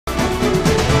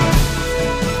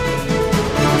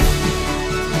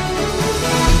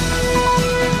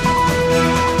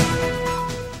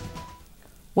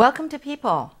Welcome to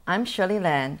People. I'm Shirley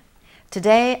Lin.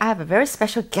 Today, I have a very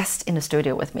special guest in the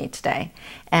studio with me today,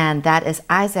 and that is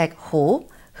Isaac Hou,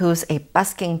 who's a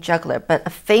busking juggler, but a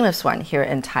famous one here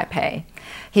in Taipei.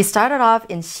 He started off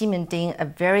in Ximending, a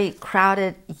very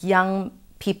crowded, young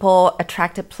people,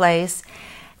 attractive place,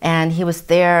 and he was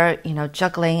there,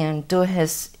 juggling and doing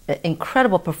his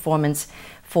incredible performance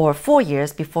for 4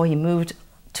 years before he moved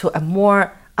to a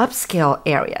more upscale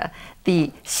area,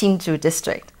 the Hsinchu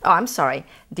district. Oh, I'm sorry,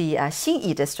 the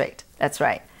Xinyi district. That's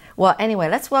right. Well, anyway,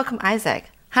 let's welcome Isaac.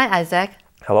 Hi, Isaac.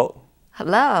 Hello.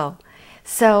 Hello.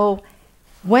 So,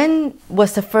 when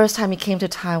was the first time you came to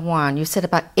Taiwan? You said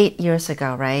about 8 years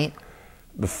ago, right?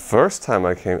 The first time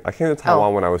I came to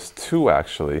Taiwan when I was 2,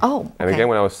 actually. Oh, okay. And again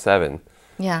when I was 7.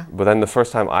 Yeah. But then the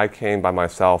first time I came by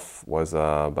myself was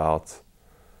about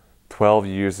 12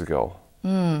 years ago.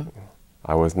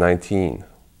 I was 19.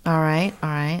 All right.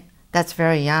 That's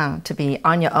very young to be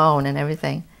on your own and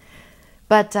everything.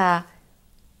 But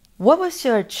what was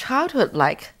your childhood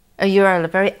like? You are a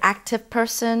very active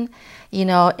person,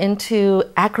 into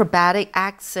acrobatic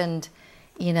acts and,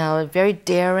 a very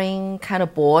daring kind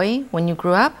of boy when you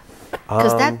grew up?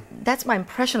 Because that's my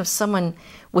impression of someone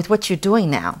with what you're doing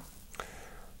now.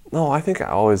 No, I think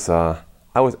I was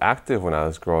active when I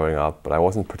was growing up, but I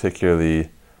wasn't particularly,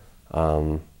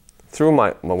 when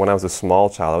I was a small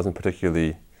child, I wasn't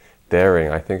particularly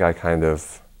daring. I think I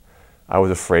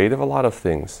was afraid of a lot of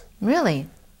things. Really?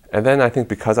 And then I think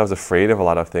because I was afraid of a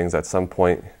lot of things, at some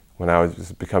point when I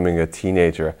was becoming a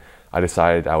teenager, I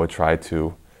decided I would try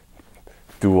to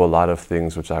do a lot of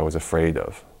things which I was afraid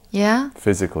of. Yeah?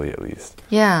 Physically, at least.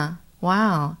 Yeah.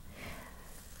 Wow.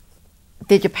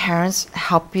 Did your parents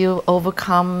help you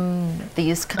overcome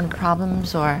these kind of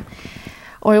problems, or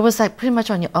it was like pretty much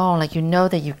on your own, like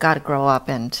that you've got to grow up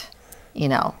and,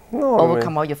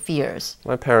 overcome all your fears?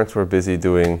 My parents were busy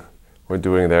doing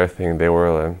their thing. They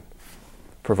were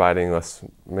providing us,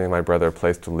 me and my brother, a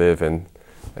place to live and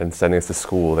sending us to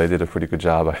school. They did a pretty good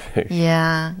job, I think.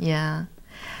 Yeah.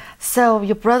 So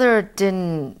your brother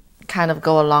didn't kind of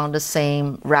go along the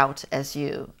same route as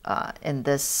you in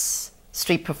this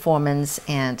street performance,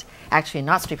 and actually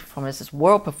not street performance, it's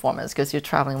world performance because you're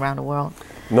traveling around the world.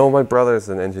 No, my brother's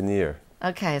an engineer.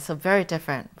 Okay, so very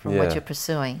different from what you're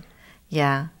pursuing.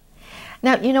 Yeah.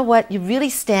 Now, you know what? You really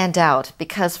stand out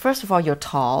because, first of all, you're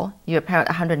tall. You're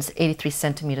apparently 183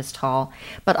 centimeters tall.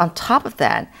 But on top of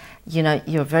that,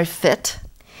 you're very fit.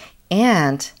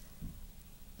 And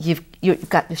you've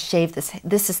got the shaved,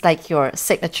 this is like your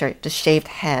signature, the shaved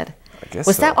head. I guess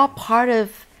Was so. that all part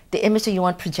of the image that you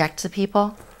want to project to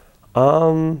people?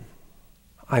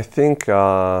 I think,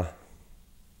 I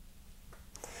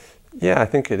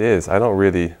think it is.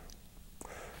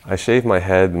 I shave my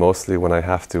head mostly when I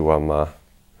have to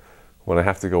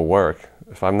go work.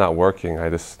 If I'm not working,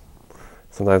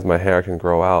 sometimes my hair can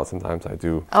grow out. Sometimes I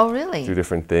do. Oh, really? Do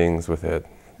different things with it.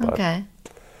 But okay.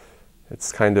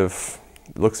 It's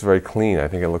it looks very clean. I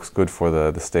think it looks good for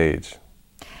the stage.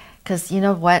 Because you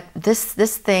know what?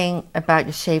 This thing about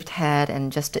your shaved head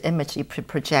and just the image you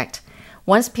project,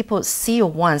 once people see you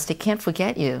once, they can't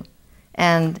forget you.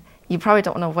 And you probably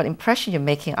don't know what impression you're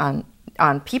making on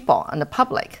people, on the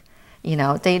public.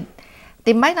 They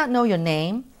might not know your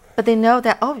name, but they know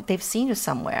that, they've seen you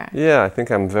somewhere. Yeah, I think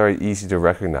I'm very easy to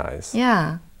recognize.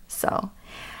 Yeah. So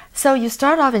you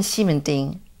started off in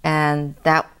Ximending, and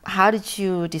how did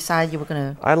you decide you were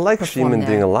going to I like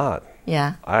Ximending a lot.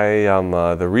 Yeah.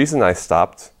 The reason I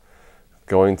stopped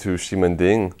going to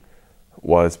Ximending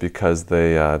was because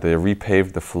they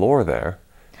repaved the floor there,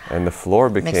 and the floor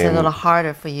makes it a little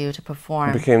harder for you to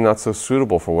perform. Became not so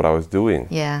suitable for what I was doing.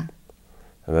 Yeah.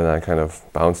 And then I kind of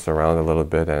bounced around a little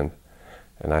bit, and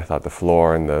I thought the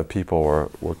floor and the people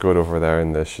were good over there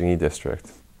in the Xinyi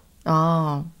district.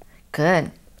 Oh,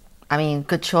 good. I mean,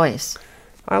 good choice.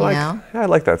 I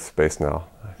like that space now.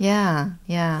 Yeah.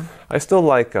 I still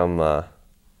like the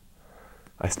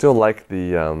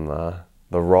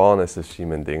rawness of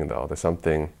Ximending though. There's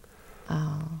something.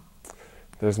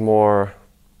 There's more.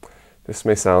 This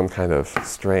may sound kind of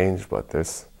strange, but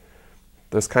there's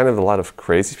kind of a lot of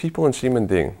crazy people in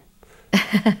Ximending.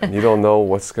 And you don't know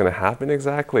what's going to happen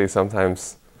exactly.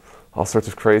 Sometimes all sorts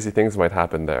of crazy things might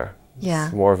happen there. Yeah.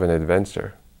 It's more of an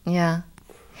adventure. Yeah.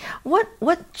 What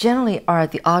generally are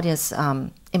the audience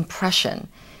impression,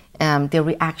 their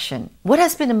reaction? What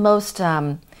has been the most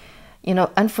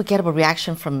unforgettable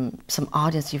reaction from some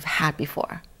audience you've had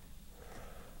before?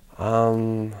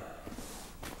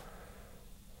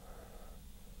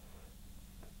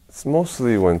 It's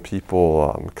mostly when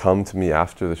people come to me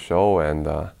after the show, and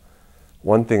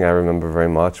one thing I remember very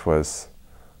much was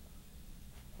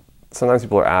sometimes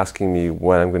people are asking me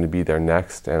when I'm going to be there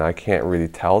next, and I can't really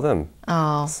tell them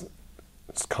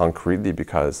concretely,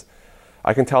 because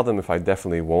I can tell them if I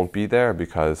definitely won't be there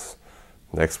because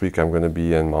next week I'm going to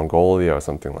be in Mongolia or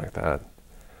something like that.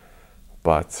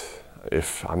 But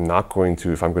if I'm going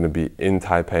to be in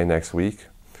Taipei next week,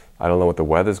 I don't know what the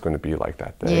weather's going to be like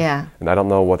that day. Yeah. And I don't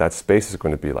know what that space is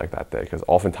going to be like that day, because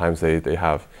oftentimes they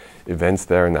have events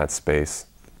there in that space.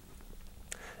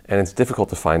 And it's difficult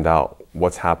to find out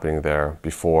what's happening there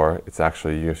before it's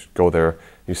actually, you go there,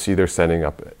 you see they're setting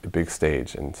up a big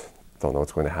stage and don't know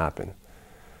what's going to happen.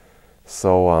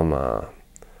 So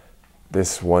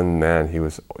this one man,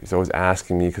 he's always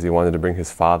asking me because he wanted to bring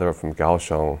his father up from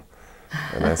Kaohsiung.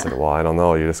 And I said, well, I don't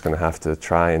know, you're just going to have to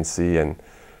try and see. And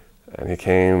he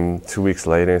came 2 weeks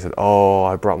later and said, oh,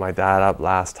 I brought my dad up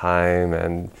last time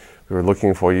and we were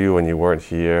looking for you and you weren't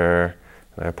here.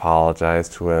 And I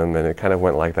apologized to him, and it kind of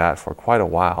went like that for quite a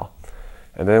while.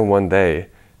 And then one day,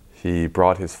 he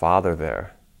brought his father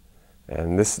there.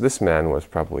 And this man was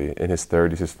probably in his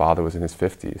 30s, his father was in his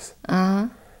 50s. Uh-huh.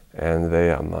 And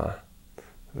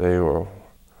they were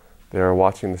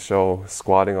watching the show,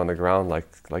 squatting on the ground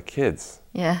like kids.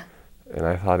 Yeah. And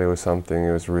I thought it was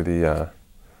really,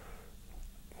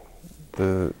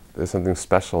 there's something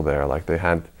special there. Like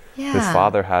his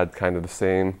father had kind of the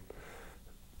same.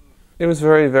 It was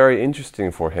very, very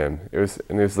interesting for him. It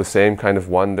was the same kind of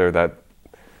wonder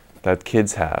that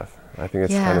kids have. I think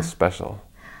it's kind of special.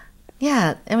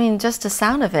 Yeah, I mean, just the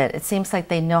sound of it, it seems like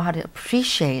they know how to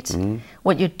appreciate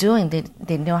what you're doing.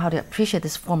 They know how to appreciate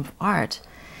this form of art.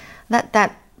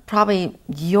 That probably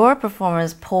your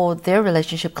performance pulled their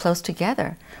relationship close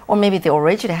together. Or maybe they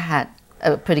originally had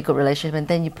a pretty good relationship and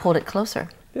then you pulled it closer.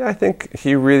 Yeah, I think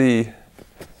he really,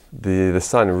 the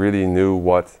son really knew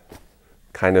what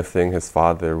kind of thing his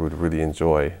father would really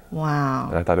enjoy. Wow.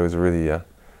 And I thought it was really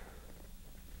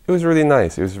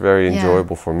nice. It was very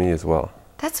enjoyable for me as well.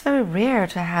 That's very rare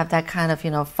to have that kind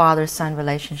of, father-son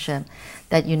relationship,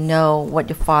 that you know what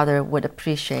your father would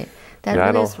appreciate. That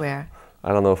really is rare. I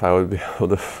don't know if I would be able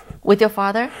to... With your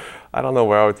father? I don't know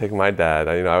where I would take my dad.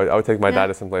 I would take my dad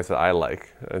to some place that I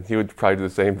like. And he would probably do the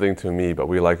same thing to me, but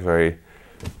we like very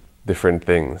different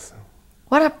things.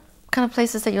 What are kind of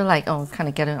places that you like? Oh, kind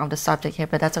of getting off the subject here,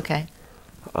 but that's okay.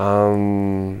 I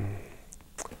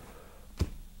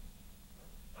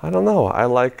don't know. I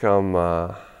like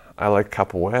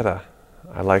capoeira.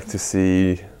 I like to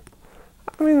see.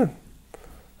 I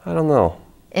don't know.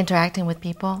 Interacting with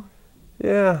people.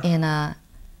 Yeah.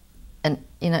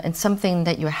 In something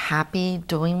that you're happy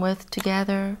doing with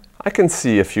together. I can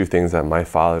see a few things that my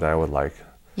father and I would like.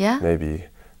 Yeah. Maybe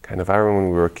kind of. I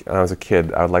remember when I was a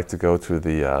kid, I would like to go to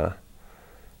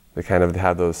they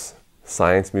have those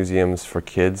science museums for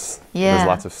kids. Yeah. There's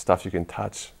lots of stuff you can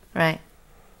touch. Right.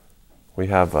 We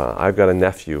have, I've got a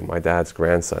nephew, my dad's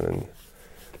grandson, and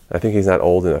I think he's not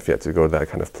old enough yet to go to that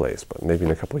kind of place, but maybe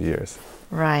in a couple of years.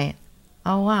 Right.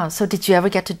 Oh, wow. So did you ever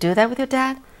get to do that with your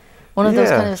dad? One of those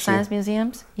kind of science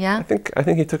museums? Yeah? I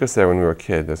think he took us there when we were a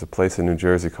kid. There's a place in New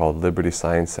Jersey called Liberty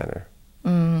Science Center.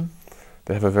 Mm.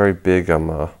 They have a very big,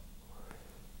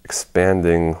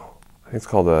 expanding, I think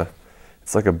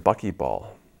it's like a buckyball.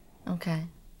 Okay.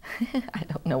 I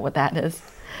don't know what that is.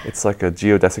 It's like a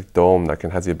geodesic dome that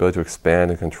has the ability to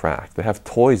expand and contract. They have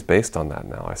toys based on that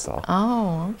now, I saw.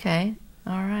 Oh, okay.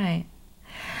 All right.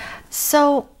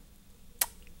 So,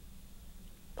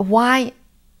 why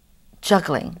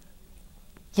juggling?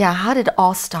 Yeah, how did it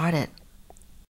all start?